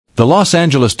The Los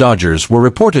Angeles Dodgers were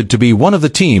reported to be one of the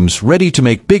teams ready to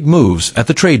make big moves at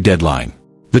the trade deadline.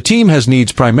 The team has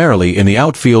needs primarily in the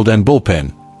outfield and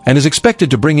bullpen, and is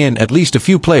expected to bring in at least a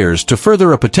few players to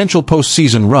further a potential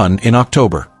postseason run in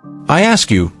October. I ask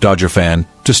you, Dodger fan,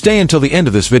 to stay until the end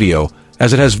of this video,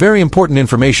 as it has very important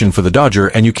information for the Dodger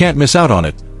and you can't miss out on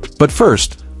it. But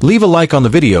first, leave a like on the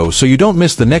video so you don't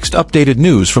miss the next updated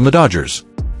news from the Dodgers.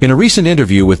 In a recent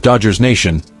interview with Dodgers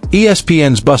Nation,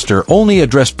 ESPN's Buster Olney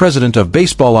addressed President of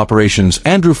Baseball Operations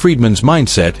Andrew Friedman's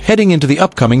mindset heading into the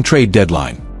upcoming trade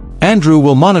deadline. Andrew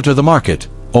will monitor the market,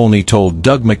 Olney told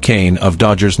Doug McCain of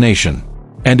Dodgers Nation.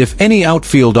 And if any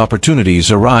outfield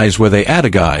opportunities arise where they add a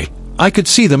guy, I could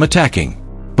see them attacking.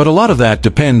 But a lot of that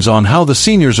depends on how the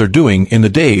seniors are doing in the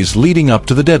days leading up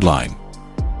to the deadline.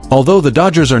 Although the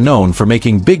Dodgers are known for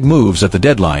making big moves at the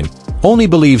deadline, Olney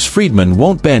believes Friedman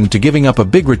won't bend to giving up a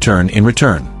big return in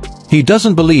return. He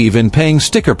doesn't believe in paying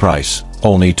sticker price,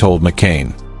 Olney told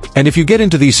McCain. And if you get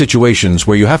into these situations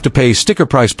where you have to pay sticker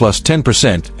price plus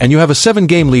 10% and you have a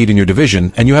 7-game lead in your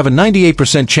division and you have a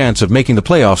 98% chance of making the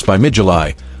playoffs by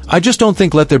mid-July, I just don't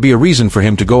think let there be a reason for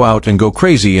him to go out and go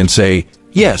crazy and say,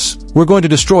 yes, we're going to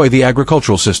destroy the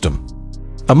agricultural system.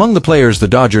 Among the players the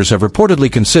Dodgers have reportedly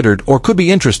considered or could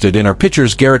be interested in are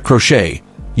pitchers Garrett Crochet,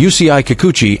 UCI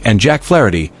Kikuchi and Jack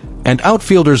Flaherty, and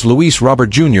outfielders Luis Robert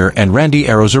Jr. and Randy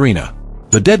Arozarena.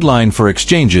 The deadline for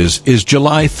exchanges is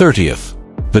July 30th.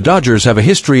 The Dodgers have a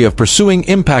history of pursuing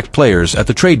impact players at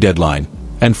the trade deadline,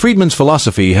 and Friedman's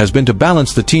philosophy has been to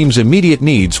balance the team's immediate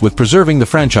needs with preserving the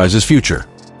franchise's future.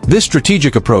 This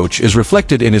strategic approach is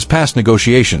reflected in his past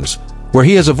negotiations, where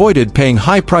he has avoided paying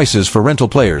high prices for rental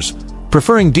players,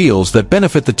 preferring deals that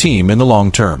benefit the team in the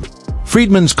long term.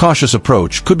 Friedman's cautious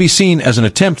approach could be seen as an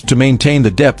attempt to maintain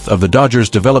the depth of the Dodgers'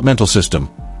 developmental system,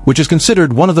 which is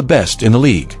considered one of the best in the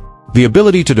league. The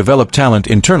ability to develop talent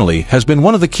internally has been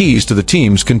one of the keys to the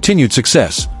team's continued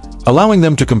success, allowing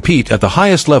them to compete at the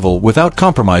highest level without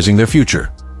compromising their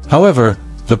future. However,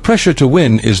 the pressure to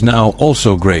win is now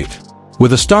also great.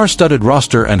 With a star-studded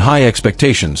roster and high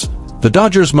expectations, the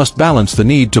Dodgers must balance the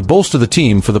need to bolster the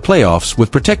team for the playoffs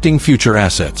with protecting future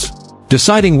assets.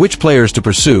 Deciding which players to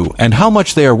pursue and how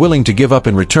much they are willing to give up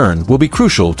in return will be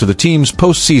crucial to the team's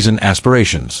postseason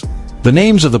aspirations. The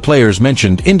names of the players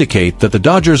mentioned indicate that the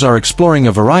Dodgers are exploring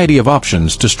a variety of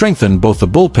options to strengthen both the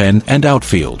bullpen and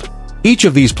outfield. Each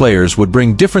of these players would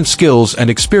bring different skills and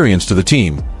experience to the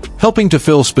team, helping to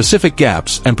fill specific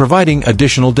gaps and providing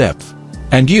additional depth.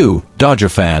 And you, Dodger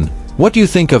fan, what do you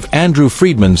think of Andrew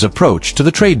Friedman's approach to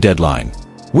the trade deadline?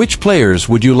 Which players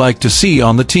would you like to see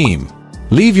on the team?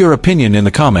 Leave your opinion in the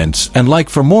comments and like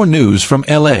for more news from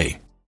LA.